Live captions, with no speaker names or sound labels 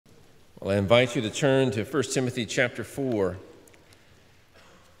Well, I invite you to turn to 1 Timothy chapter 4,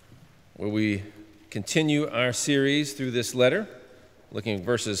 where we continue our series through this letter, looking at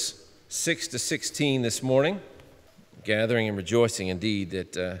verses 6 to 16 this morning, gathering and rejoicing indeed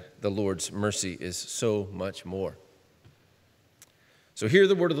that the Lord's mercy is so much more. So hear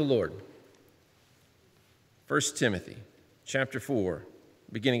the word of the Lord. 1 Timothy chapter 4,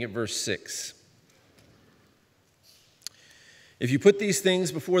 beginning at verse 6. If you put these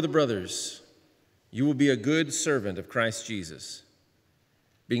things before the brothers, you will be a good servant of Christ Jesus,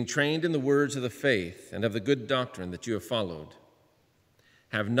 being trained in the words of the faith and of the good doctrine that you have followed.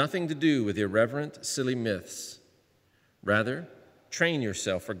 Have nothing to do with irreverent, silly myths. Rather, train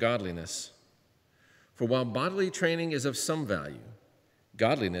yourself for godliness. For while bodily training is of some value,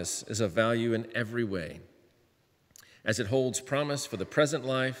 godliness is of value in every way, as it holds promise for the present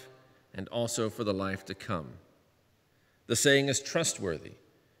life and also for the life to come. The saying is trustworthy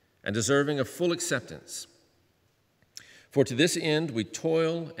and deserving of full acceptance. For to this end we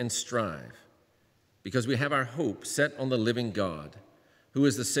toil and strive, because we have our hope set on the living God, who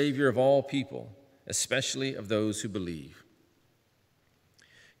is the Savior of all people, especially of those who believe.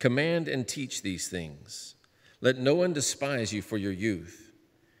 Command and teach these things. Let no one despise you for your youth,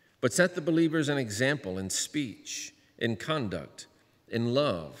 but set the believers an example in speech, in conduct, in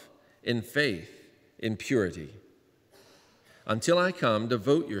love, in faith, in purity. Until I come,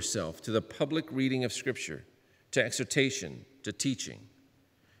 devote yourself to the public reading of Scripture, to exhortation, to teaching.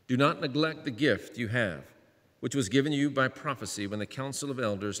 Do not neglect the gift you have, which was given you by prophecy when the council of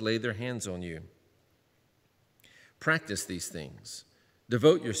elders laid their hands on you. Practice these things.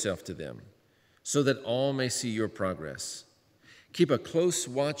 Devote yourself to them, so that all may see your progress. Keep a close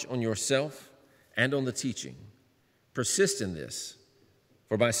watch on yourself and on the teaching. Persist in this,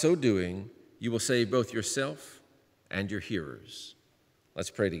 for by so doing, you will save both yourself and your hearers. Let's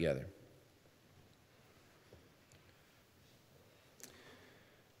pray together.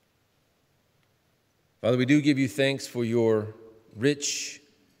 Father, we do give you thanks for your rich,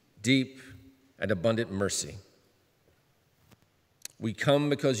 deep, and abundant mercy. We come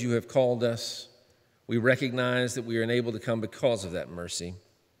because you have called us. We recognize that we are enabled to come because of that mercy.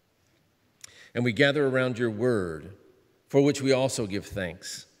 And we gather around your word, for which we also give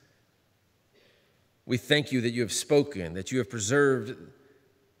thanks. We thank you that you have spoken, that you have preserved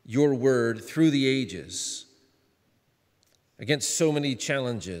your word through the ages against so many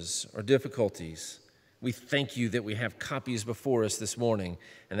challenges or difficulties. We thank you that we have copies before us this morning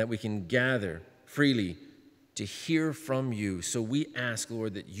and that we can gather freely to hear from you. So we ask,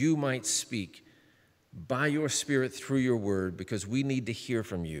 Lord, that you might speak by your Spirit through your word, because we need to hear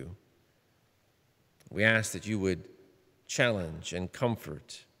from you. We ask that you would challenge and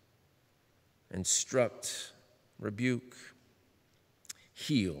comfort, instruct, rebuke,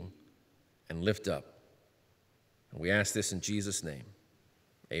 heal, and lift up. And we ask this in Jesus' name.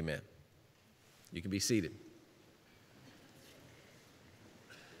 Amen. You can be seated.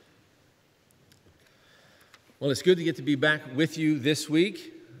 Well, it's good to get to be back with you this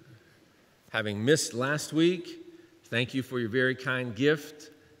week. Having missed last week, thank you for your very kind gift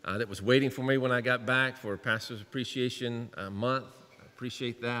that was waiting for me when I got back for Pastor's Appreciation Month. I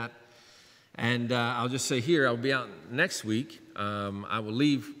appreciate that. And I'll just say here, I'll be out next week. I will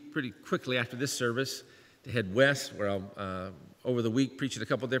leave pretty quickly after this service to head west, where I'll, over the week, preach at a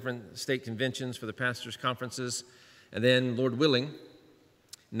couple different state conventions for the pastors' conferences. And then, Lord willing,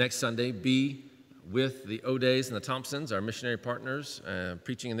 next Sunday, be with the O'Days and the Thompsons, our missionary partners,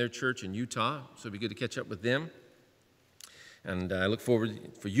 preaching in their church in Utah. So it'll be good to catch up with them. And I look forward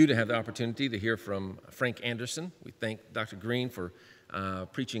for you to have the opportunity to hear from Frank Anderson. We thank Dr. Green for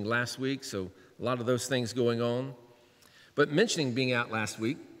preaching last week, so a lot of those things going on. But mentioning being out last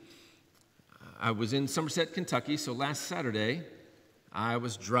week, I was in Somerset, Kentucky, so last Saturday I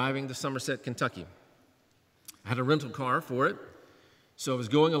was driving to Somerset, Kentucky. I had a rental car for it, so I was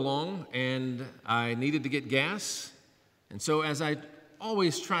going along and I needed to get gas, and so as I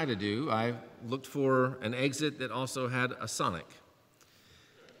always try to do, I looked for an exit that also had a Sonic.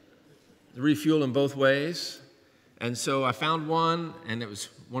 Refuel in both ways. And so I found one, and it was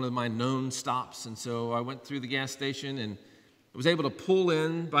one of my known stops. And so I went through the gas station and was able to pull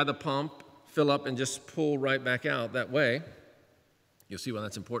in by the pump, fill up, and just pull right back out that way. You'll see why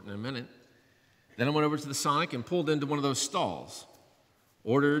that's important in a minute. Then I went over to the Sonic and pulled into one of those stalls.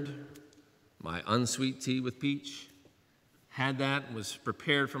 Ordered my unsweet tea with peach. Had that and was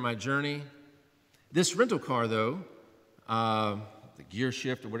prepared for my journey. This rental car, though, the gear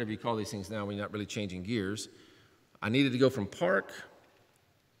shift or whatever you call these things now when you're not really changing gears, I needed to go from park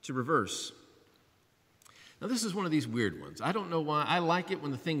to reverse. Now, this is one of these weird ones. I don't know why. I like it when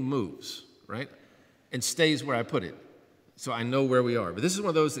the thing moves, right, and stays where I put it, so I know where we are. But this is one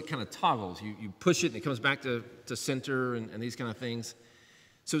of those that kind of toggles. You push it, and it comes back to center and these kind of things.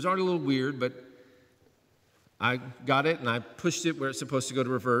 So it's already a little weird, but I got it, and I pushed it where it's supposed to go to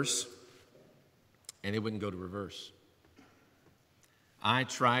reverse, and it wouldn't go to reverse. I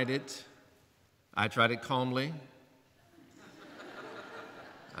tried it. I tried it calmly.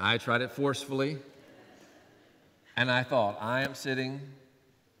 I tried it forcefully. And I thought, I am sitting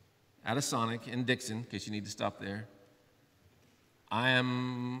at a Sonic in Dixon, in case you need to stop there. I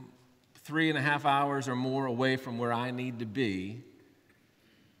am 3.5 hours or more away from where I need to be,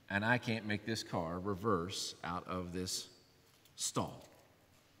 and I can't make this car reverse out of this stall.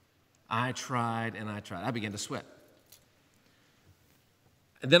 I tried and I tried. I began to sweat.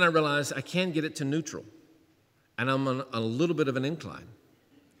 And then I realized I can get it to neutral, and I'm on a little bit of an incline.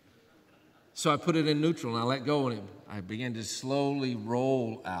 So I put it in neutral, and I let go, and I began to slowly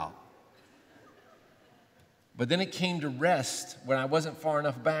roll out. But then it came to rest when I wasn't far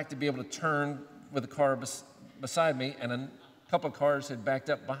enough back to be able to turn with the car beside me, and a couple of cars had backed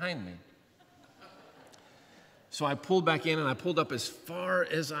up behind me. So I pulled back in, and I pulled up as far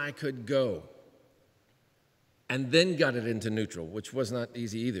as I could go, and then got it into neutral, which was not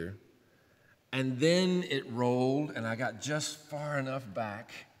easy either. And then it rolled, and I got just far enough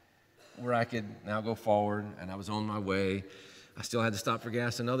back where I could now go forward, and I was on my way. I still had to stop for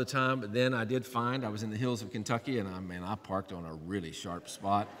gas another time, but then I did find I was in the hills of Kentucky, and I parked on a really sharp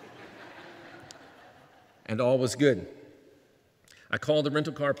spot, and all was good. I called the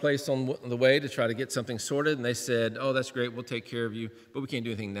rental car place on the way to try to get something sorted, and they said, "Oh, that's great, we'll take care of you, but we can't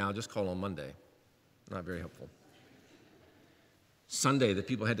do anything now, just call on Monday." Not very helpful. Sunday, the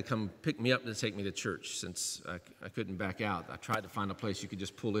people had to come pick me up to take me to church since I couldn't back out. I tried to find a place you could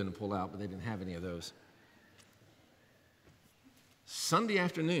just pull in and pull out, but they didn't have any of those. Sunday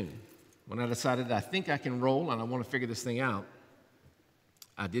afternoon, when I decided I think I can roll and I want to figure this thing out,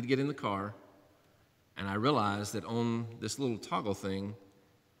 I did get in the car, and I realized that on this little toggle thing,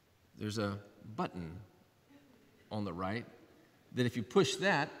 there's a button on the right that if you push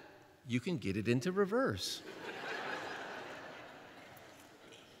that, you can get it into reverse.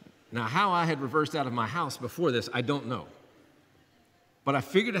 Now, how I had reversed out of my house before this, I don't know. But I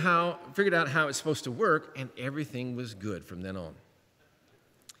figured out how it's supposed to work, and everything was good from then on.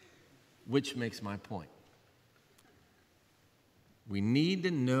 Which makes my point. We need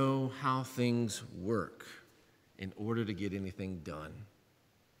to know how things work in order to get anything done.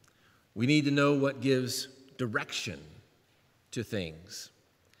 We need to know what gives direction to things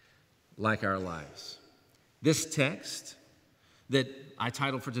like our lives. This text that I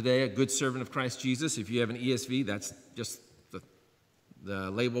titled for today, A Good Servant of Christ Jesus. If you have an ESV, that's just the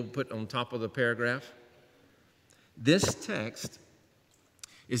label put on top of the paragraph. This text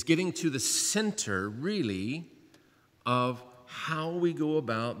is getting to the center, really, of how we go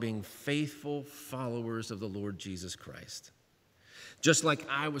about being faithful followers of the Lord Jesus Christ. Just like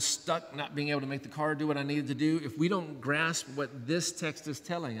I was stuck not being able to make the car do what I needed to do, if we don't grasp what this text is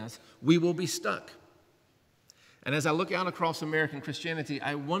telling us, we will be stuck. And as I look out across American Christianity,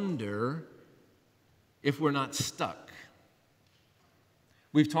 I wonder if we're not stuck.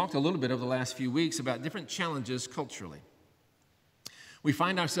 We've talked a little bit over the last few weeks about different challenges culturally. We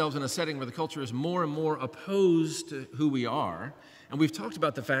find ourselves in a setting where the culture is more and more opposed to who we are, and we've talked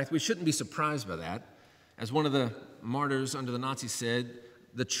about the fact we shouldn't be surprised by that. As one of the martyrs under the Nazis said,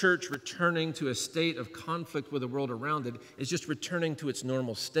 the church returning to a state of conflict with the world around it is just returning to its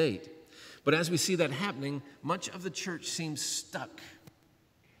normal state. But as we see that happening, much of the church seems stuck,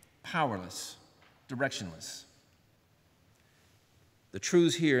 powerless, directionless. The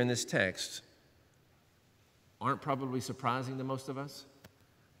truths here in this text aren't probably surprising to most of us,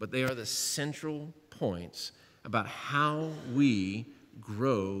 but they are the central points about how we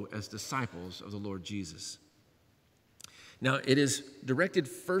grow as disciples of the Lord Jesus. Now, it is directed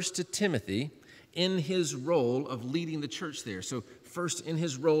first to Timothy in his role of leading the church there. So first in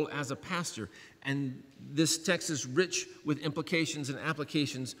his role as a pastor. And this text is rich with implications and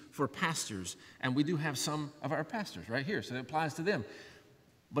applications for pastors. And we do have some of our pastors right here, so it applies to them.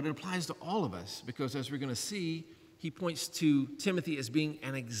 But it applies to all of us because, as we're going to see, he points to Timothy as being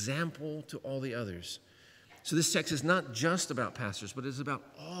an example to all the others. So this text is not just about pastors, but it's about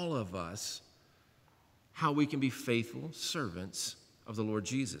all of us, how we can be faithful servants of the Lord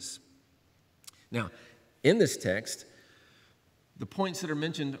Jesus. Now, in this text, the points that are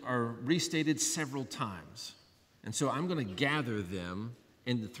mentioned are restated several times. And so I'm going to gather them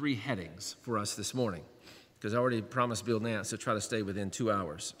into 3 headings for us this morning, because I already promised Bill Nance to try to stay within 2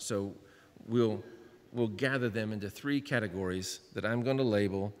 hours. So we'll we'll gather them into three categories that I'm going to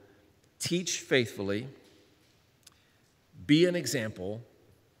label: teach faithfully, be an example,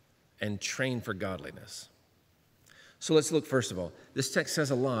 and train for godliness. So let's look first of all. This text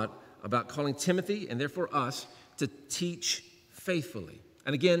says a lot about calling Timothy, and therefore us, to teach faithfully.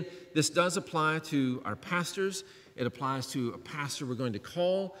 And again, this does apply to our pastors. It applies to a pastor we're going to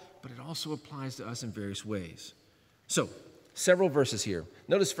call, but it also applies to us in various ways. So, several verses here.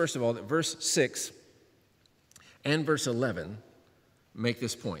 Notice, first of all, that verse 6 and verse 11 make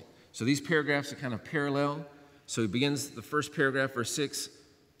this point. So these paragraphs are kind of parallel. So he begins the first paragraph, verse 6,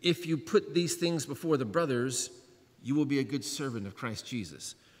 if you put these things before the brothers, you will be a good servant of Christ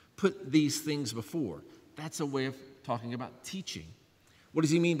Jesus. Put these things before. That's a way of talking about teaching. What does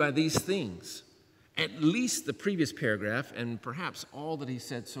he mean by these things? At least the previous paragraph, and perhaps all that he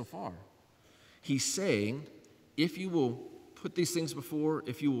said so far. He's saying, if you will put these things before,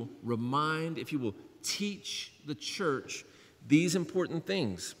 if you will remind, if you will teach the church these important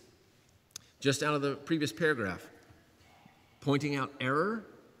things, just out of the previous paragraph, pointing out error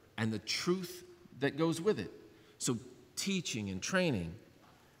and the truth that goes with it. So teaching and training.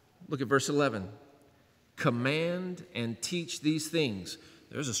 Look at verse 11. Command and teach these things.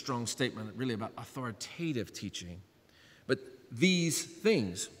 There's a strong statement really about authoritative teaching. But these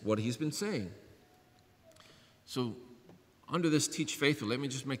things, what he's been saying. So under this teach faithful, let me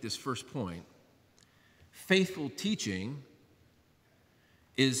just make this first point. Faithful teaching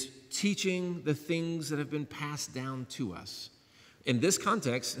is teaching the things that have been passed down to us. In this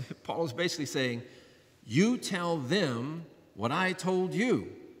context, Paul is basically saying, you tell them what I told you.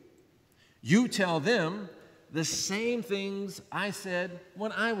 You tell them the same things I said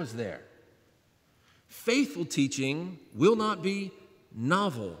when I was there. Faithful teaching will not be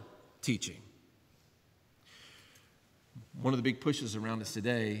novel teaching. One of the big pushes around us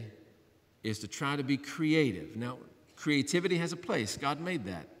today is to try to be creative. Now, creativity has a place. God made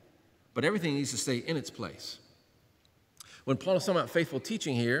that. But everything needs to stay in its place. When Paul is talking about faithful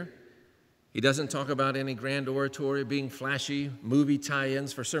teaching here, he doesn't talk about any grand oratory, being flashy, movie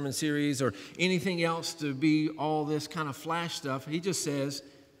tie-ins for sermon series, or anything else to be all this kind of flash stuff. He just says,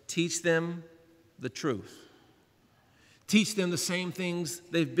 teach them the truth. Teach them the same things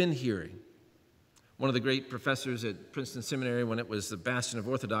they've been hearing. One of the great professors at Princeton Seminary, when it was the bastion of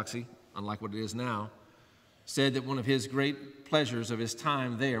orthodoxy, unlike what it is now, said that one of his great pleasures of his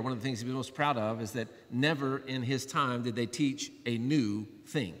time there, one of the things he was most proud of, is that never in his time did they teach a new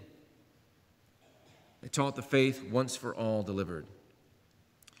thing. They taught the faith once for all delivered.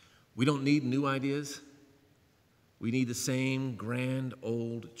 We don't need new ideas. We need the same grand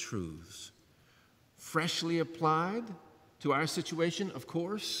old truths. Freshly applied to our situation, of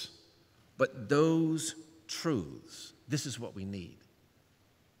course, but those truths, this is what we need.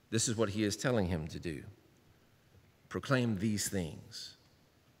 This is what he is telling him to do. Proclaim these things.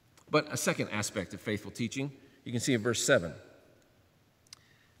 But a second aspect of faithful teaching, you can see in verse 7,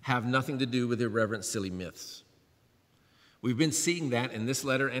 have nothing to do with irreverent, silly myths. We've been seeing that in this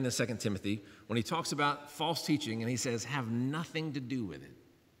letter and in 2 Timothy when he talks about false teaching and he says, have nothing to do with it.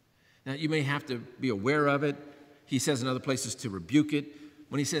 Now, you may have to be aware of it. He says in other places to rebuke it.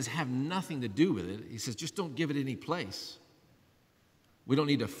 When he says have nothing to do with it, he says just don't give it any place. We don't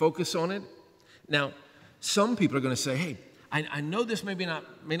need to focus on it. Now, some people are going to say, hey, I know this may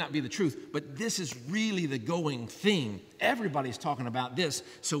not be the truth, but this is really the going thing. Everybody's talking about this,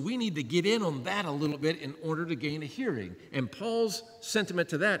 so we need to get in on that a little bit in order to gain a hearing. And Paul's sentiment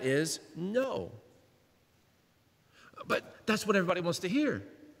to that is no. But that's what everybody wants to hear.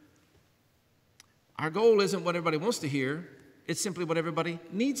 Our goal isn't what everybody wants to hear. It's simply what everybody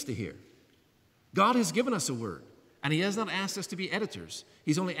needs to hear. God has given us a word, and he has not asked us to be editors.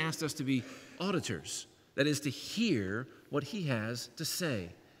 He's only asked us to be auditors. That is, to hear what he has to say.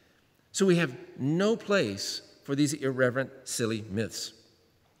 So we have no place for these irreverent, silly myths.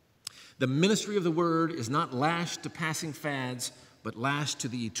 The ministry of the word is not lashed to passing fads, but lashed to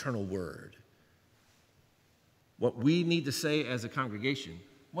the eternal word. What we need to say as a congregation,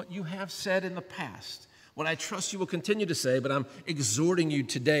 what you have said in the past, what I trust you will continue to say, but I'm exhorting you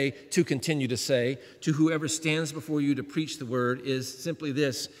today to continue to say to whoever stands before you to preach the word is simply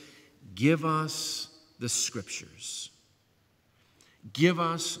this: give us the scriptures. Give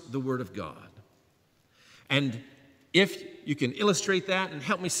us the word of God. And if you can illustrate that and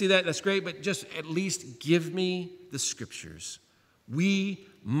help me see that, that's great, but just at least give me the scriptures. We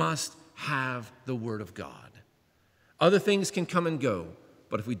must have the word of God. Other things can come and go,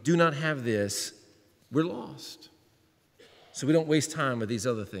 but if we do not have this, we're lost. So we don't waste time with these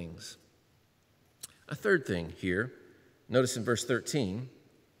other things. A third thing here, notice in verse 13,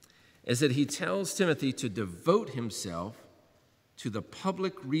 is that he tells Timothy to devote himself to the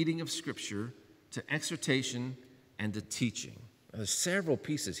public reading of Scripture, to exhortation, and to teaching. Now, there's several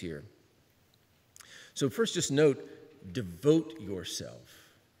pieces here. So first, just note, devote yourself.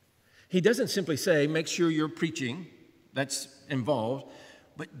 He doesn't simply say, make sure you're preaching. That's involved.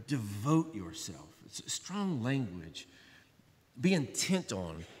 But devote yourself. It's strong language. Be intent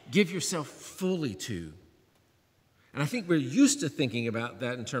on. Give yourself fully to. And I think we're used to thinking about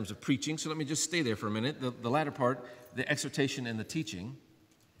that in terms of preaching, so let me just stay there for a minute. The latter part, the exhortation and the teaching.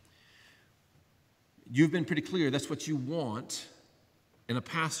 You've been pretty clear that's what you want in a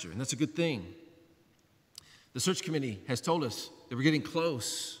pastor, and that's a good thing. The search committee has told us that we're getting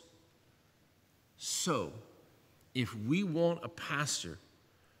close. So, if we want a pastor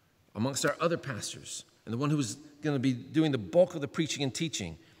amongst our other pastors, and the one who's going to be doing the bulk of the preaching and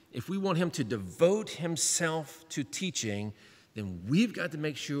teaching, if we want him to devote himself to teaching, then we've got to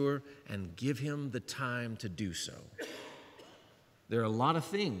make sure and give him the time to do so. There are a lot of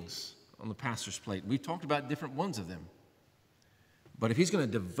things on the pastor's plate. We've talked about different ones of them. But if he's going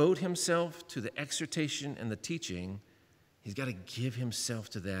to devote himself to the exhortation and the teaching, he's got to give himself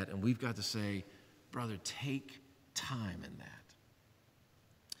to that. And we've got to say, brother, take time in that.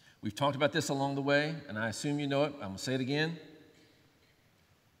 We've talked about this along the way, and I assume you know it. I'm going to say it again.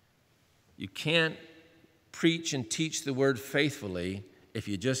 You can't preach and teach the word faithfully if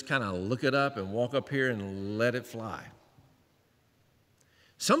you just kind of look it up and walk up here and let it fly.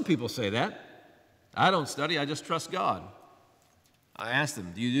 Some people say that. I don't study, I just trust God. I ask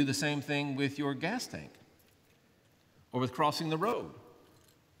them, do you do the same thing with your gas tank or with crossing the road?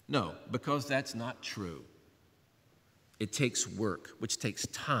 No, because that's not true. It takes work, which takes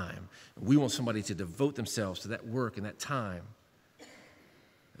time. We want somebody to devote themselves to that work and that time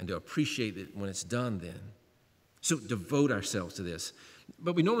and to appreciate it when it's done then. So devote ourselves to this.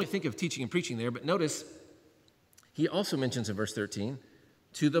 But we normally think of teaching and preaching there, but notice he also mentions in verse 13,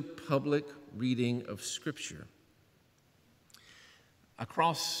 to the public reading of Scripture.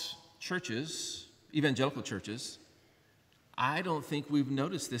 Across churches, evangelical churches, I don't think we've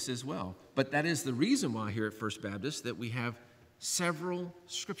noticed this as well. But that is the reason why here at First Baptist that we have several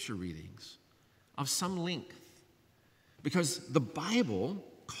Scripture readings of some length. Because the Bible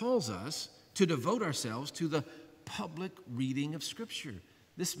calls us to devote ourselves to the public reading of Scripture.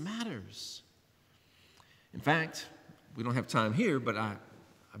 This matters. In fact, we don't have time here, but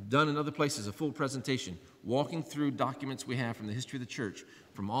I've done in other places a full presentation walking through documents we have from the history of the church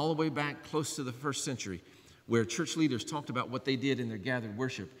from all the way back close to the first century where church leaders talked about what they did in their gathered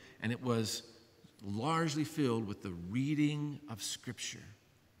worship, and it was largely filled with the reading of Scripture.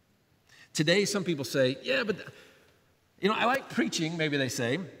 Today, some people say, yeah, but, I like preaching, maybe they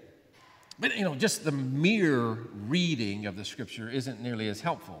say, but, just the mere reading of the Scripture isn't nearly as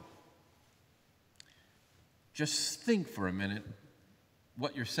helpful. Just think for a minute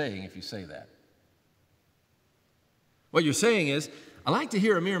what you're saying if you say that. What you're saying is, I like to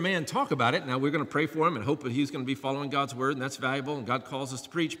hear a mere man talk about it. Now, we're going to pray for him and hope that he's going to be following God's word, and that's valuable, and God calls us to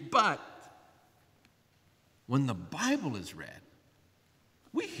preach. But when the Bible is read,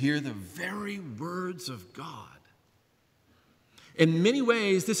 we hear the very words of God. In many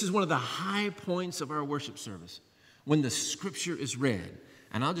ways, this is one of the high points of our worship service, when the Scripture is read.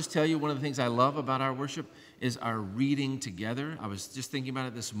 And I'll just tell you, one of the things I love about our worship is our reading together. I was just thinking about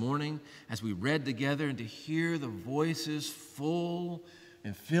it this morning as we read together, and to hear the voices full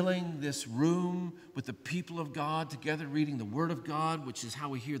and filling this room with the people of God together reading the Word of God, which is how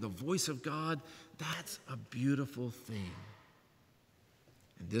we hear the voice of God. That's a beautiful thing.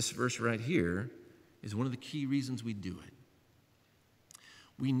 And this verse right here is one of the key reasons we do it.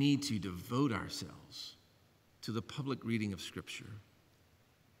 We need to devote ourselves to the public reading of Scripture.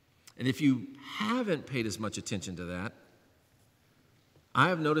 And if you haven't paid as much attention to that, I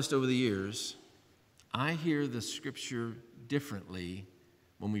have noticed over the years, I hear the Scripture differently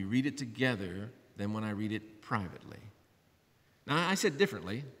when we read it together than when I read it privately. Now, I said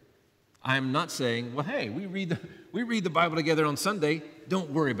differently. I'm not saying, well, hey, we read the Bible together on Sunday. Don't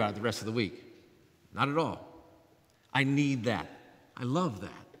worry about it the rest of the week. Not at all. I need that. I love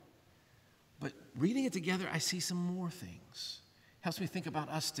that. But reading it together, I see some more things. Helps me think about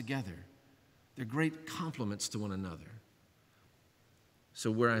us together. They're great complements to one another. So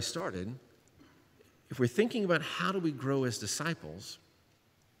where I started, if we're thinking about how do we grow as disciples,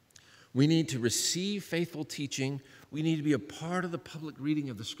 we need to receive faithful teaching. We need to be a part of the public reading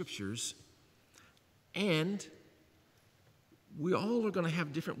of the Scriptures. And we all are going to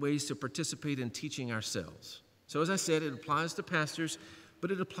have different ways to participate in teaching ourselves. So as I said, it applies to pastors, but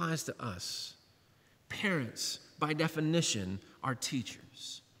it applies to us. Parents, by definition, are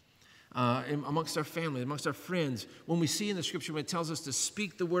teachers. amongst our family, amongst our friends. When we see in the Scripture when it tells us to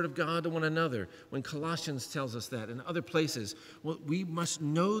speak the Word of God to one another, when Colossians tells us that, and other places, well, we must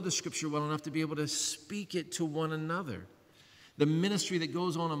know the Scripture well enough to be able to speak it to one another. The ministry that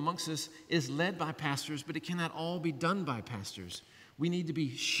goes on amongst us is led by pastors, but it cannot all be done by pastors. We need to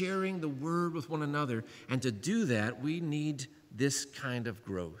be sharing the Word with one another, and to do that, we need this kind of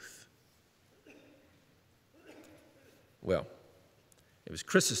growth. Well, it was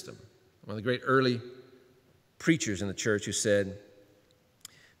Chrysostom, one of the great early preachers in the church, who said,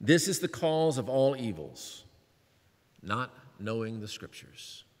 "This is the cause of all evils, not knowing the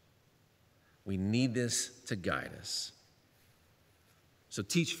Scriptures." We need this to guide us. So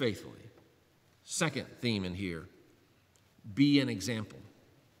teach faithfully. Second theme in here, be an example.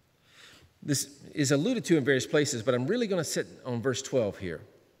 This is alluded to in various places, but I'm really going to sit on verse 12 here,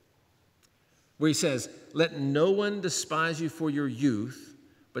 where he says, "Let no one despise you for your youth,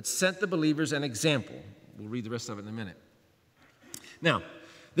 but set the believers an example." We'll read the rest of it in a minute. Now,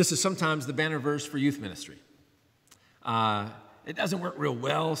 this is sometimes the banner verse for youth ministry. It doesn't work real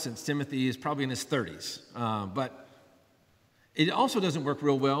well since Timothy is probably in his 30s, but it also doesn't work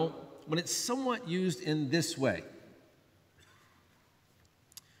real well when it's somewhat used in this way.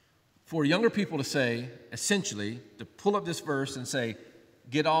 For younger people to say, essentially, to pull up this verse and say,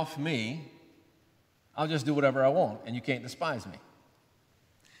 "Get off me, I'll just do whatever I want, and you can't despise me."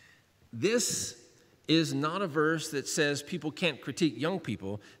 This is not a verse that says people can't critique young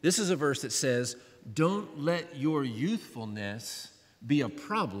people. This is a verse that says, don't let your youthfulness be a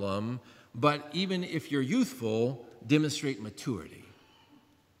problem, but even if you're youthful, demonstrate maturity.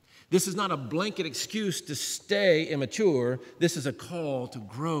 This is not a blanket excuse to stay immature. This is a call to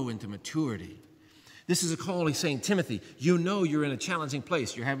grow into maturity. This is a call, he's saying, Timothy, you know you're in a challenging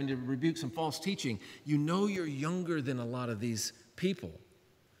place. You're having to rebuke some false teaching. You know you're younger than a lot of these people.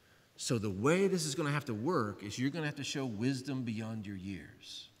 So the way this is going to have to work is you're going to have to show wisdom beyond your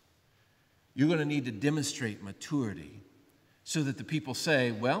years. You're going to need to demonstrate maturity so that the people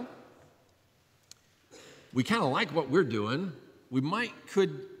say, well, we kind of like what we're doing. We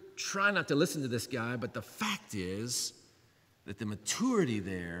could try not to listen to this guy, but the fact is that the maturity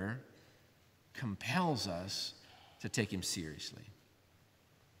there compels us to take him seriously.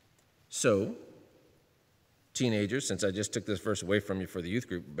 So, teenagers, since I just took this verse away from you for the youth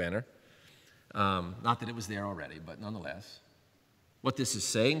group banner, not that it was there already, but nonetheless, what this is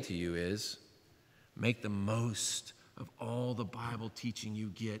saying to you is make the most of all the Bible teaching you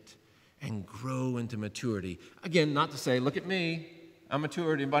get and grow into maturity. Again, not to say, look at me, I'm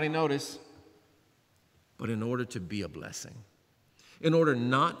matured, anybody notice? But in order to be a blessing, in order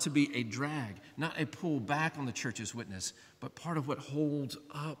not to be a drag, not a pull back on the church's witness, but part of what holds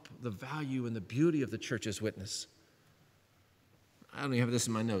up the value and the beauty of the church's witness. I don't even have this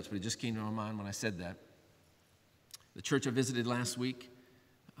in my notes, but it just came to my mind when I said that. The church I visited last week,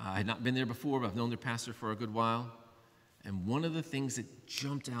 I had not been there before, but I've known their pastor for a good while. And one of the things that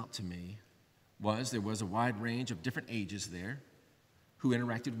jumped out to me was there was a wide range of different ages there who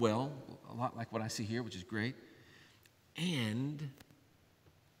interacted well, a lot like what I see here, which is great. And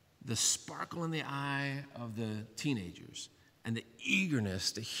the sparkle in the eye of the teenagers and the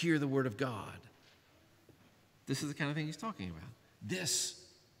eagerness to hear the word of God. This is the kind of thing he's talking about. This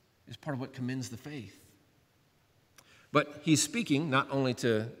is part of what commends the faith. But he's speaking not only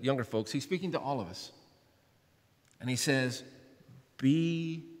to younger folks, he's speaking to all of us. And he says,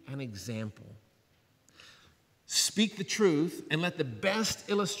 be an example. Speak the truth and let the best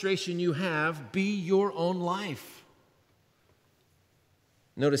illustration you have be your own life.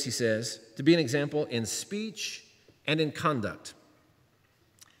 Notice he says, to be an example in speech and in conduct.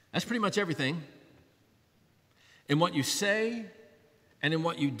 That's pretty much everything. In what you say and in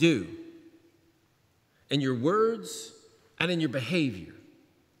what you do. In your words and in your behavior.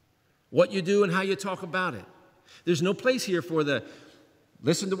 What you do and how you talk about it. There's no place here for the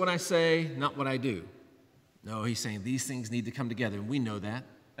listen to what I say, not what I do. No, he's saying these things need to come together, and we know that.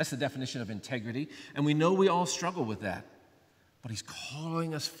 That's the definition of integrity, and we know we all struggle with that. But he's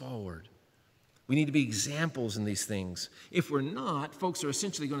calling us forward. We need to be examples in these things. If we're not, folks are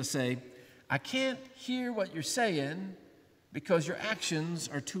essentially going to say, I can't hear what you're saying because your actions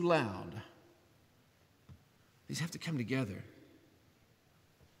are too loud. These have to come together.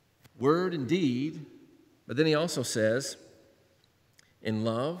 Word and deed, but then he also says, in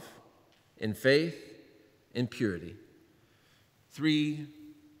love, in faith, in purity. 3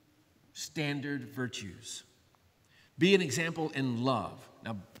 standard virtues. Be an example in love.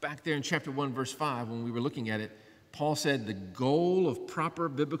 Now, back there in chapter 1, verse 5, when we were looking at it, Paul said the goal of proper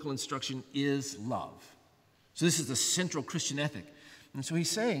biblical instruction is love. So this is the central Christian ethic. And so he's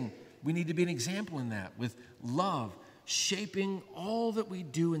saying, We need to be an example in that, with love shaping all that we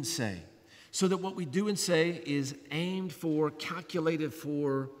do and say, so that what we do and say is aimed for, calculated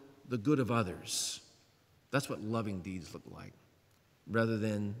for the good of others. That's what loving deeds look like, rather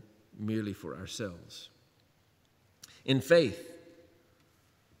than merely for ourselves. In faith,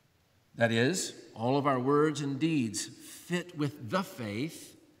 that is, all of our words and deeds fit with the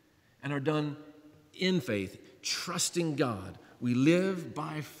faith and are done in faith, trusting God. We live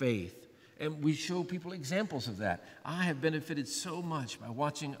by faith, and we show people examples of that. I have benefited so much by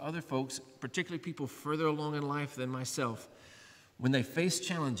watching other folks, particularly people further along in life than myself, when they face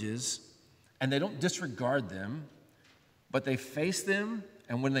challenges and they don't disregard them, but they face them,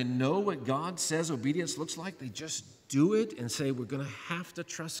 and when they know what God says obedience looks like, they just do it and say, we're going to have to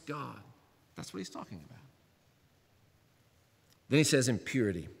trust God. That's what he's talking about. Then he says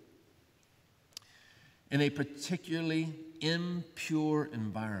impurity. In a particularly impure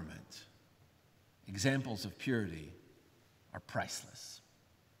environment, examples of purity are priceless.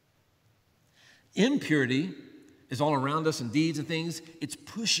 Impurity is all around us in deeds and things. It's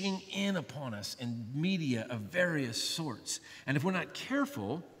pushing in upon us in media of various sorts. And if we're not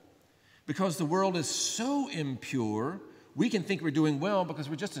careful, because the world is so impure, we can think we're doing well because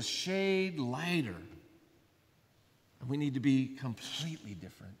we're just a shade lighter. And we need to be completely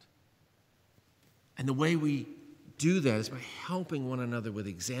different. And the way we do that is by helping one another with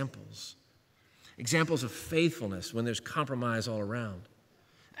examples of faithfulness when there's compromise all around.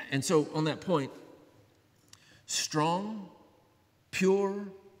 And so on that point, strong, pure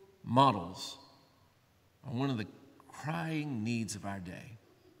models are one of the crying needs of our day.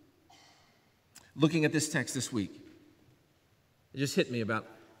 Looking at this text this week, it just hit me about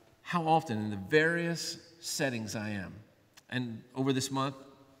how often in the various settings I am. And over this month,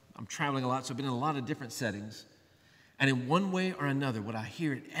 I'm traveling a lot, so I've been in a lot of different settings. And in one way or another, what I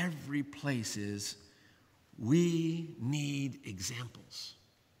hear at every place is, we need examples.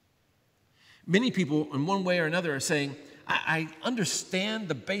 Many people, in one way or another, are saying, I understand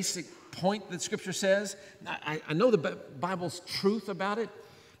the basic point that Scripture says. I know the Bible's truth about it,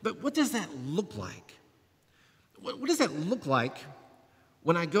 but what does that look like? What does that look like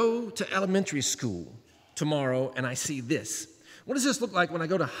when I go to elementary school tomorrow and I see this? What does this look like when I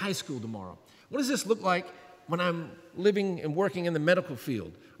go to high school tomorrow? What does this look like when I'm living and working in the medical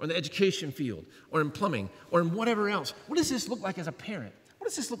field or in the education field or in plumbing or in whatever else? What does this look like as a parent? What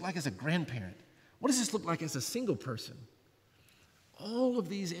does this look like as a grandparent? What does this look like as a single person? All of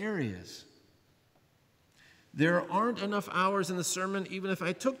these areas. There aren't enough hours in the sermon, even if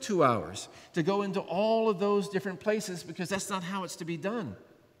I took 2 hours, to go into all of those different places, because that's not how it's to be done.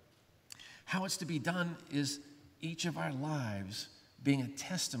 How it's to be done is each of our lives being a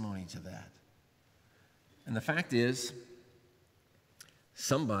testimony to that. And the fact is,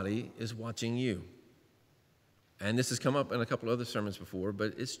 somebody is watching you. And this has come up in a couple other sermons before,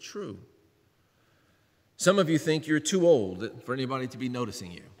 but it's true. Some of you think you're too old for anybody to be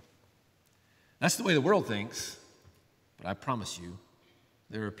noticing you. That's the way the world thinks, but I promise you,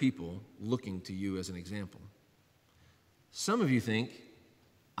 there are people looking to you as an example. Some of you think,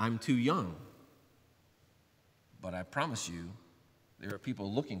 I'm too young, but I promise you, there are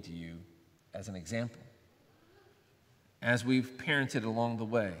people looking to you as an example. As we've parented along the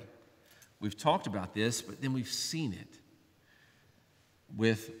way, we've talked about this, but then we've seen it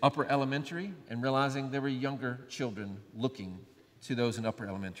with upper elementary and realizing there were younger children looking to those in upper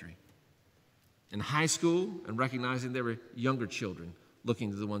elementary. In high school and recognizing there were younger children looking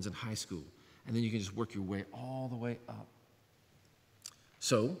to the ones in high school. And then you can just work your way all the way up.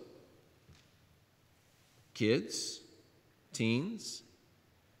 So, kids, teens,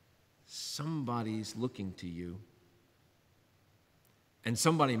 somebody's looking to you. And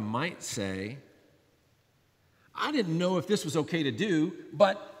somebody might say, I didn't know if this was okay to do,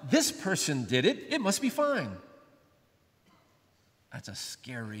 but this person did it. It must be fine. That's a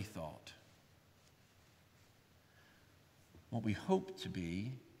scary thought. What we hope to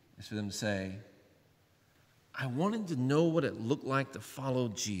be is for them to say, I wanted to know what it looked like to follow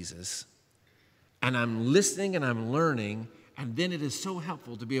Jesus, and I'm listening and I'm learning, and then it is so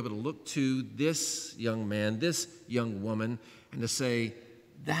helpful to be able to look to this young man, this young woman, and to say,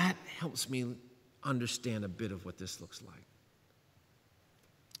 that helps me understand a bit of what this looks like.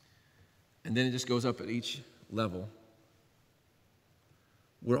 And then it just goes up at each level.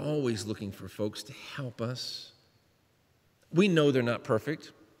 We're always looking for folks to help us. We know they're not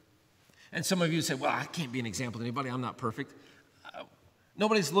perfect. And some of you say, well, I can't be an example to anybody. I'm not perfect.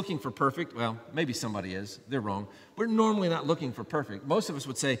 Nobody's looking for perfect. Well, maybe somebody is. They're wrong. We're normally not looking for perfect. Most of us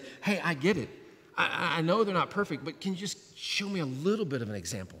would say, hey, I get it. I know they're not perfect, but can you just show me a little bit of an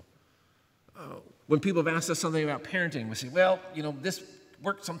example? When people have asked us something about parenting, we say, well, this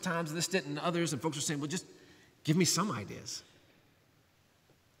worked sometimes, this didn't, others, and folks are saying, well, just give me some ideas.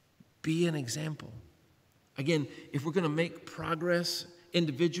 Be an example. Again, if we're going to make progress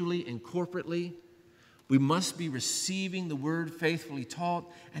individually and corporately, we must be receiving the word faithfully taught,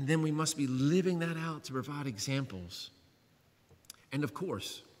 and then we must be living that out to provide examples. And of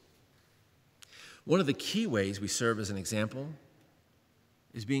course, one of the key ways we serve as an example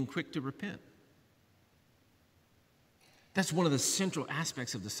is being quick to repent. That's one of the central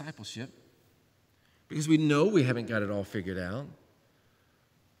aspects of discipleship, because we know we haven't got it all figured out,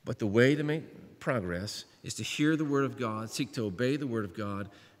 but the way to make progress is to hear the word of God, seek to obey the word of God,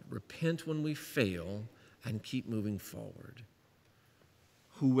 repent when we fail, and keep moving forward.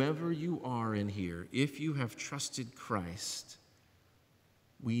 Whoever you are in here, if you have trusted Christ,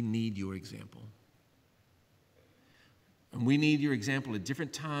 we need your example. And we need your example at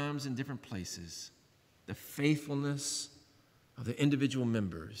different times and different places. The faithfulness of the individual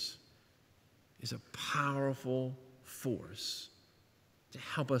members is a powerful force to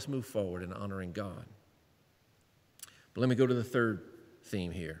help us move forward in honoring God. But let me go to the third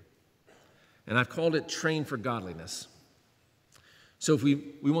theme here. And I've called it train for godliness. So if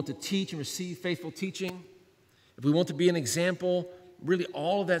we want to teach and receive faithful teaching, if we want to be an example, really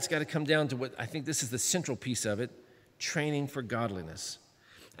all of that's got to come down to what I think this is the central piece of it, training for godliness.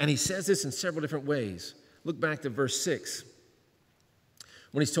 And he says this in several different ways. Look back to verse 6.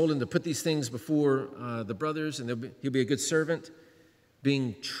 When he's told him to put these things before the brothers and he'll be a good servant,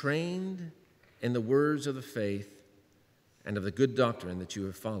 being trained in the words of the faith and of the good doctrine that you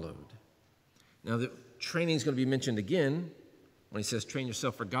have followed. Now, the training is going to be mentioned again when he says train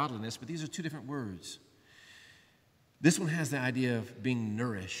yourself for godliness, but these are two different words. This one has the idea of being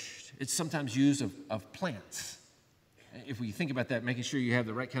nourished. It's sometimes used of plants. If we think about that, making sure you have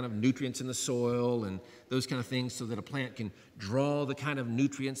the right kind of nutrients in the soil and those kind of things so that a plant can draw the kind of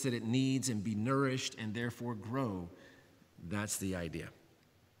nutrients that it needs and be nourished and therefore grow. That's the idea.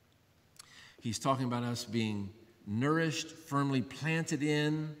 He's talking about us being nourished, firmly planted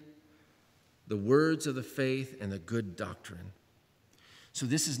in the words of the faith and the good doctrine. So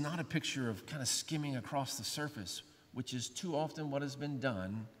this is not a picture of kind of skimming across the surface, which is too often what has been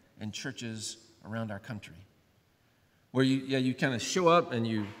done in churches around our country. Where you kind of show up and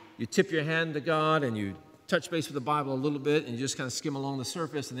you tip your hand to God and you touch base with the Bible a little bit and you just kind of skim along the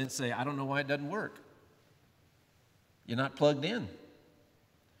surface and then say, I don't know why it doesn't work. You're not plugged in.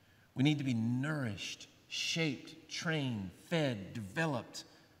 We need to be nourished, shaped, trained, fed, developed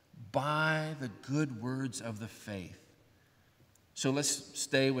by the good words of the faith. So let's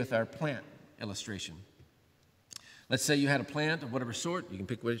stay with our plant illustration. Let's say you had a plant of whatever sort. You can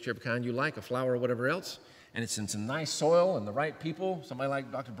pick whichever kind you like, a flower or whatever else. And it's in some nice soil and the right people. Somebody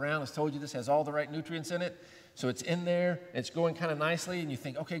like Dr. Brown has told you this has all the right nutrients in it. So it's in there, it's growing kind of nicely, and you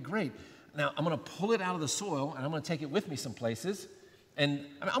think, okay, great. Now I'm going to pull it out of the soil, and I'm going to take it with me some places. And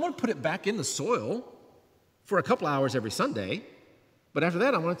I'm going to put it back in the soil for a couple hours every Sunday. But after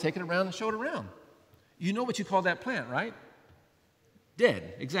that, I'm going to take it around and show it around. You know what you call that plant, right?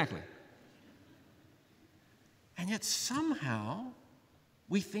 Dead, exactly. And yet somehow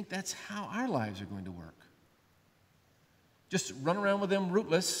we think that's how our lives are going to work. Just run around with them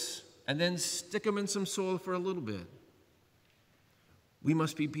rootless and then stick them in some soil for a little bit. We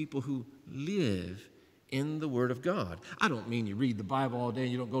must be people who live in the Word of God. I don't mean you read the Bible all day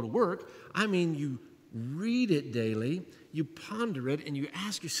and you don't go to work. I mean you read it daily, you ponder it, and you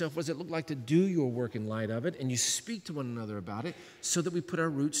ask yourself, what does it look like to do your work in light of it? And you speak to one another about it so that we put our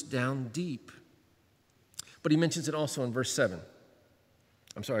roots down deep. But he mentions it also in verse 7.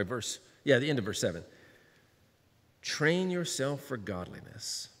 The end of verse 7. Train yourself for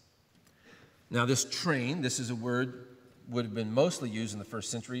godliness. Now this is a word would have been mostly used in the first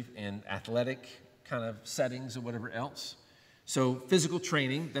century in athletic kind of settings or whatever else. So physical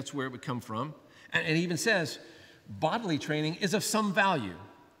training, that's where it would come from. And it even says bodily training is of some value.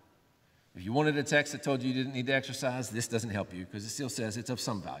 If you wanted a text that told you didn't need to exercise, this doesn't help you because it still says it's of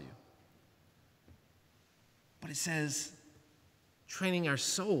some value. But it says training our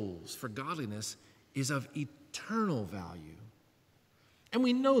souls for godliness is of eternal value. And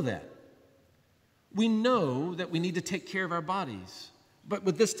we know that. We know that we need to take care of our bodies. But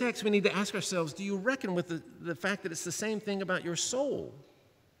with this text, we need to ask ourselves, do you reckon with the fact that it's the same thing about your soul?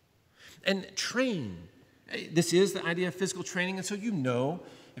 And train. This is the idea of physical training. And so you know,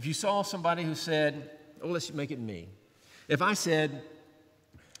 if you saw somebody who said, let's make it me. If I said,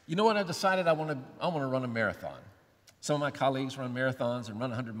 you know what, I've decided I want to run a marathon. Some of my colleagues run marathons and run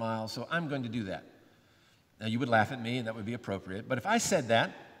 100 miles, so I'm going to do that. Now, you would laugh at me, and that would be appropriate. But if I said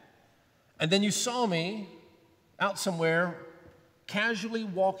that, and then you saw me out somewhere casually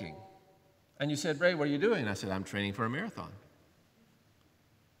walking, and you said, Ray, what are you doing? And I said, I'm training for a marathon.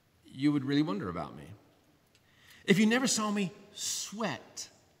 You would really wonder about me. If you never saw me sweat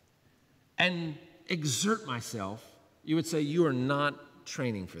and exert myself, you would say, you are not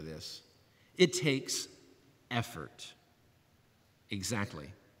training for this. It takes effort.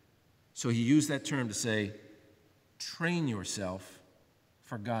 Exactly. So he used that term to say, train yourself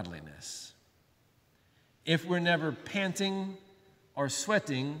for godliness. If we're never panting or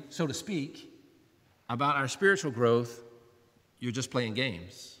sweating, so to speak, about our spiritual growth, you're just playing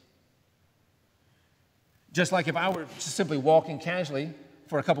games. Just like if I were just simply walking casually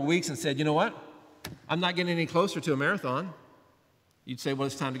for a couple weeks and said, you know what, I'm not getting any closer to a marathon, you'd say, well,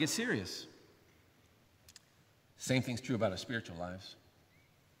 it's time to get serious. Same thing's true about our spiritual lives.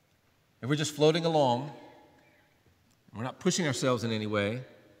 If we're just floating along, we're not pushing ourselves in any way,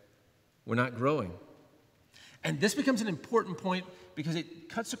 we're not growing. And this becomes an important point because it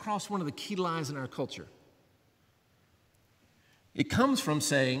cuts across one of the key lies in our culture. It comes from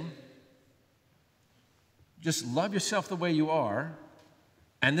saying, just love yourself the way you are,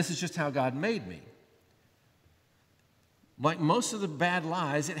 and this is just how God made me. Like most of the bad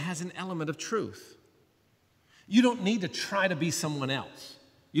lies, it has an element of truth. You don't need to try to be someone else.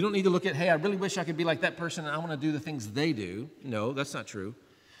 You don't need to look at, hey, I really wish I could be like that person and I want to do the things they do. No, that's not true.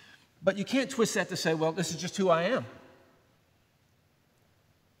 But you can't twist that to say, well, this is just who I am.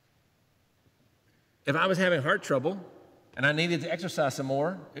 If I was having heart trouble and I needed to exercise some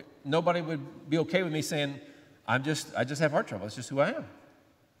more, nobody would be okay with me saying, I just have heart trouble. It's just who I am.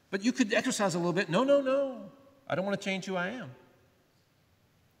 But you could exercise a little bit. No. I don't want to change who I am.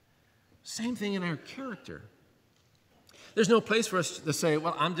 Same thing in our character. There's no place for us to say,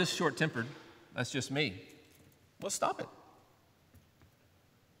 well, I'm just short-tempered. That's just me. Well, stop it.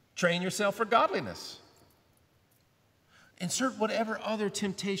 Train yourself for godliness. Insert whatever other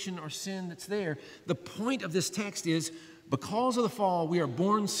temptation or sin that's there. The point of this text is, because of the fall, we are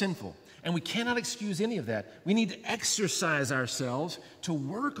born sinful, and we cannot excuse any of that. We need to exercise ourselves to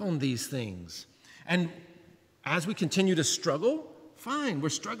work on these things. And as we continue to struggle, fine, we're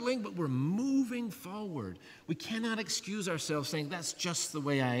struggling, but we're moving forward. We cannot excuse ourselves saying, that's just the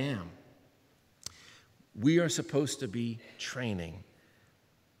way I am. We are supposed to be training.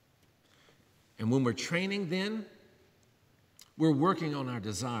 And when we're training, then, we're working on our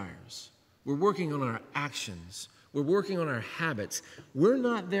desires. We're working on our actions. We're working on our habits. We're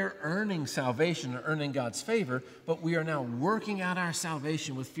not there earning salvation or earning God's favor, but we are now working out our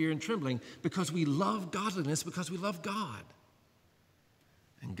salvation with fear and trembling because we love godliness, because we love God.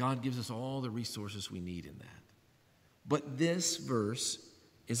 And God gives us all the resources we need in that. But this verse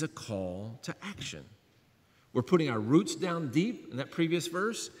is a call to action. We're putting our roots down deep in that previous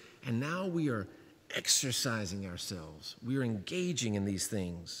verse, and now we are exercising ourselves. We are engaging in these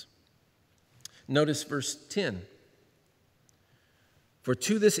things. Notice verse 10. For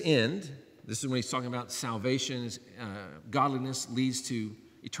to this end, this is when he's talking about salvation, godliness leads to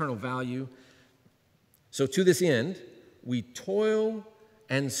eternal value. So to this end, we toil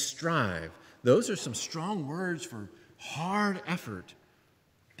and strive. Those are some strong words for hard effort.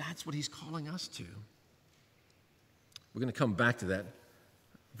 That's what he's calling us to. We're going to come back to that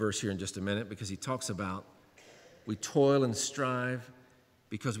verse here in just a minute because he talks about we toil and strive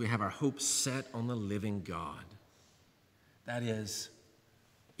because we have our hope set on the living God. That is,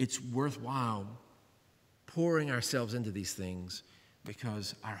 it's worthwhile pouring ourselves into these things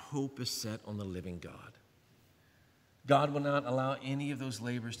because our hope is set on the living God. God will not allow any of those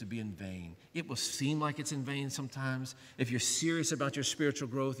labors to be in vain. It will seem like it's in vain sometimes. If you're serious about your spiritual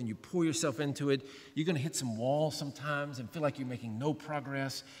growth and you pour yourself into it, you're going to hit some walls sometimes and feel like you're making no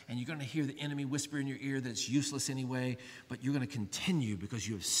progress, and you're going to hear the enemy whisper in your ear that it's useless anyway, but you're going to continue because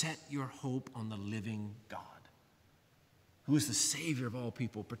you have set your hope on the living God, who is the Savior of all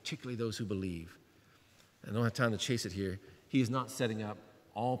people, particularly those who believe. I don't have time to chase it here. He is not setting up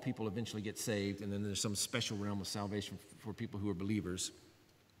all people eventually get saved, and then there's some special realm of salvation for people who are believers.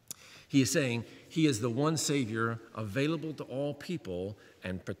 He is saying he is the one Savior available to all people,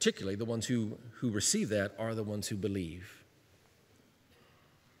 and particularly the ones who receive that are the ones who believe.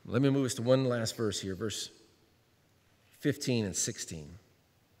 Let me move us to one last verse here, verse 15 and 16.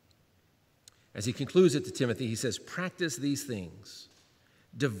 As he concludes it to Timothy, he says, practice these things,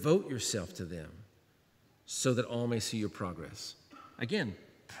 devote yourself to them, so that all may see your progress. Again,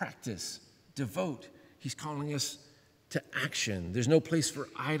 practice, devote. He's calling us to action. There's no place for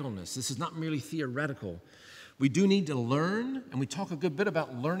idleness. This is not merely theoretical. We do need to learn, and we talk a good bit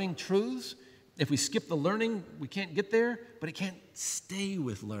about learning truths. If we skip the learning, we can't get there, but it can't stay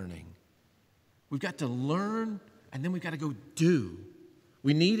with learning. We've got to learn, and then we've got to go do.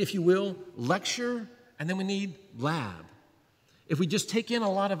 We need, if you will, lecture, and then we need lab. If we just take in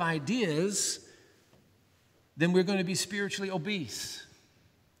a lot of ideas, then we're going to be spiritually obese.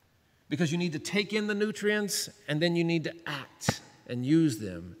 Because you need to take in the nutrients, and then you need to act and use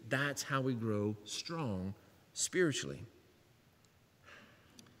them. That's how we grow strong spiritually.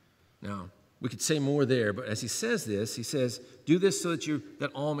 Now, we could say more there, but as he says this, he says, do this so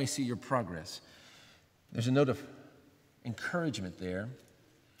that all may see your progress. There's a note of encouragement there.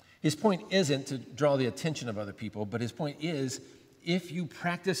 His point isn't to draw the attention of other people, but his point is, if you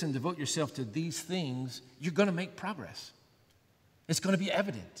practice and devote yourself to these things, you're going to make progress. It's going to be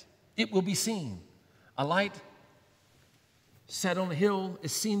evident. It will be seen. A light set on a hill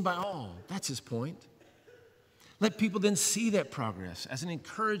is seen by all. That's his point. Let people then see that progress as an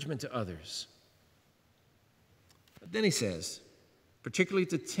encouragement to others. But then he says, particularly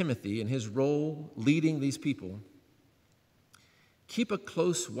to Timothy in his role leading these people, keep a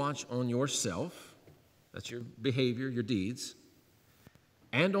close watch on yourself, that's your behavior, your deeds,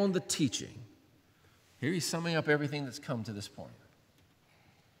 and on the teaching. Here he's summing up everything that's come to this point.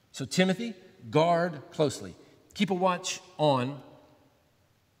 So Timothy, guard closely. Keep a watch on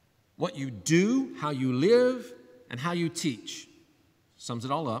what you do, how you live, and how you teach. Sums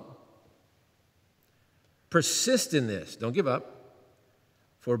it all up. Persist in this. Don't give up.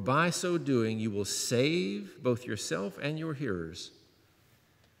 For by so doing, you will save both yourself and your hearers.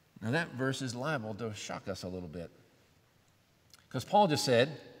 Now that verse is liable to shock us a little bit. Because Paul just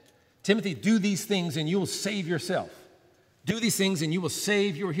said, Timothy, do these things and you will save yourself. Do these things and you will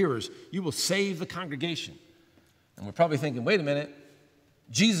save your hearers. You will save the congregation. And we're probably thinking, wait a minute,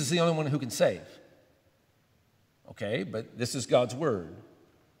 Jesus is the only one who can save. Okay, but this is God's word.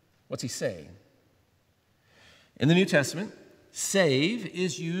 What's he saying? In the New Testament, save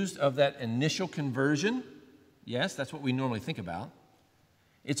is used of that initial conversion. Yes, that's what we normally think about.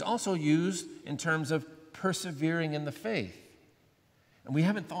 It's also used in terms of persevering in the faith. And we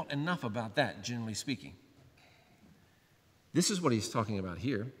haven't thought enough about that, generally speaking. This is what he's talking about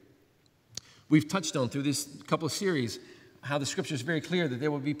here. We've touched on through this couple of series how the scripture is very clear that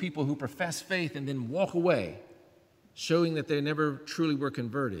there will be people who profess faith and then walk away, showing that they never truly were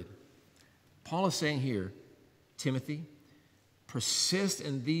converted. Paul is saying here, Timothy, persist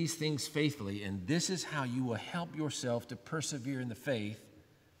in these things faithfully, and this is how you will help yourself to persevere in the faith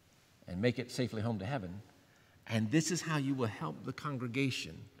and make it safely home to heaven. And this is how you will help the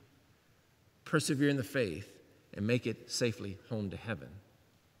congregation persevere in the faith and make it safely home to heaven.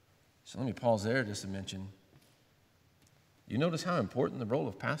 So let me pause there just to mention, you notice how important the role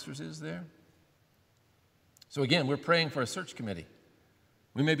of pastors is there? So again, we're praying for a search committee.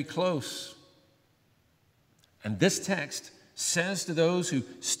 We may be close. And this text says to those who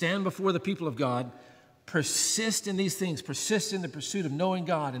stand before the people of God, persist in these things, persist in the pursuit of knowing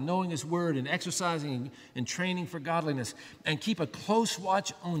God and knowing his word and exercising and training for godliness, and keep a close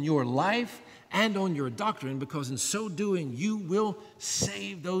watch on your life and on your doctrine, because in so doing, you will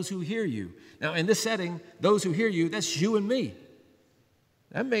save those who hear you. Now, in this setting, those who hear you, that's you and me.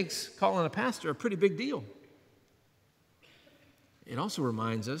 That makes calling a pastor a pretty big deal. It also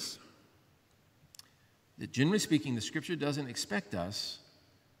reminds us that, generally speaking, the scripture doesn't expect us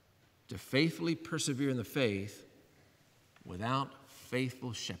to faithfully persevere in the faith without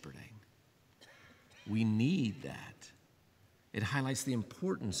faithful shepherding. We need that. It highlights the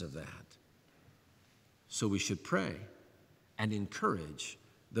importance of that. So we should pray and encourage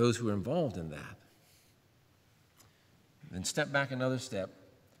those who are involved in that. Then step back another step.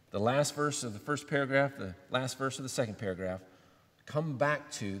 The last verse of the first paragraph, the last verse of the second paragraph, come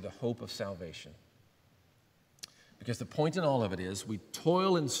back to the hope of salvation. Because the point in all of it is we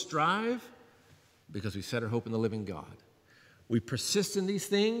toil and strive because we set our hope in the living God. We persist in these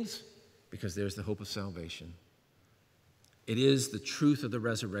things because there's the hope of salvation. It is the truth of the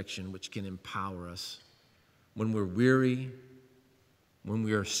resurrection which can empower us when we're weary, when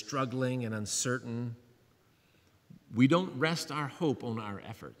we are struggling and uncertain. We don't rest our hope on our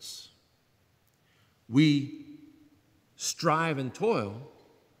efforts. We strive and toil,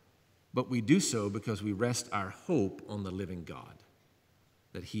 but we do so because we rest our hope on the living God,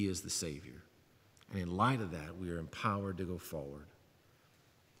 that he is the Savior. And in light of that, we are empowered to go forward.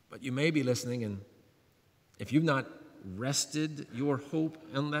 But you may be listening, and if you've not rested your hope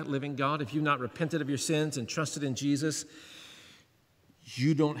on that living God, if you've not repented of your sins and trusted in Jesus,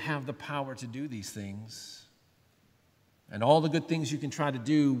 you don't have the power to do these things. And all the good things you can try to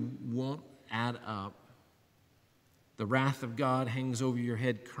do won't add up. The wrath of God hangs over your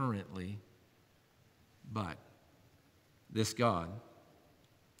head currently, but this God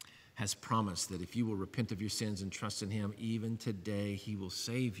has promised that if you will repent of your sins and trust in him, even today he will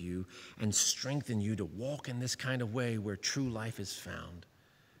save you and strengthen you to walk in this kind of way where true life is found.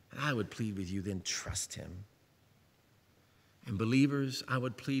 And I would plead with you, then trust him. And believers, I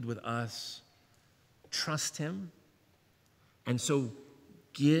would plead with us, trust him. And so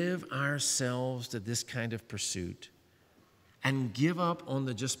give ourselves to this kind of pursuit and give up on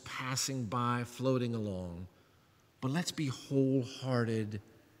the just passing by, floating along. But let's be wholehearted,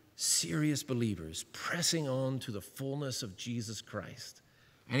 serious believers, pressing on to the fullness of Jesus Christ.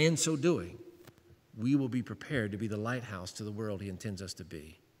 And in so doing, we will be prepared to be the lighthouse to the world he intends us to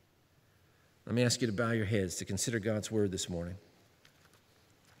be. Let me ask you to bow your heads to consider God's word this morning.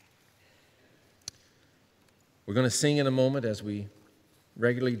 We're going to sing in a moment, as we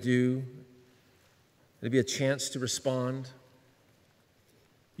regularly do. There'll be a chance to respond.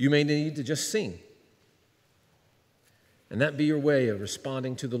 You may need to just sing, and that be your way of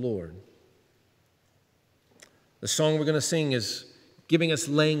responding to the Lord. The song we're going to sing is giving us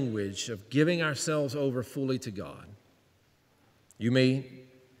language of giving ourselves over fully to God. You may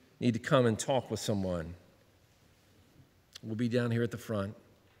need to come and talk with someone. We'll be down here at the front.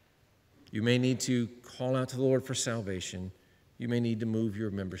 You may need to call out to the Lord for salvation. You may need to move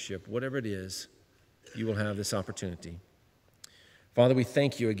your membership. Whatever it is, you will have this opportunity. Father, we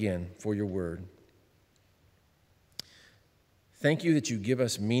thank you again for your word. Thank you that you give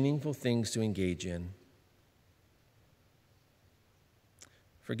us meaningful things to engage in.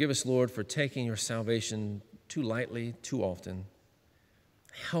 Forgive us, Lord, for taking your salvation too lightly, too often.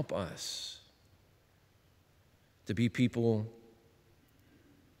 Help us to be people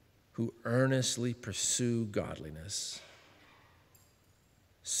who earnestly pursue godliness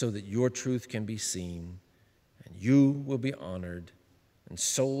so that your truth can be seen and you will be honored and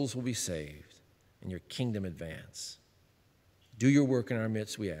souls will be saved and your kingdom advance. Do your work in our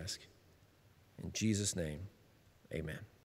midst, we ask. In Jesus' name, amen.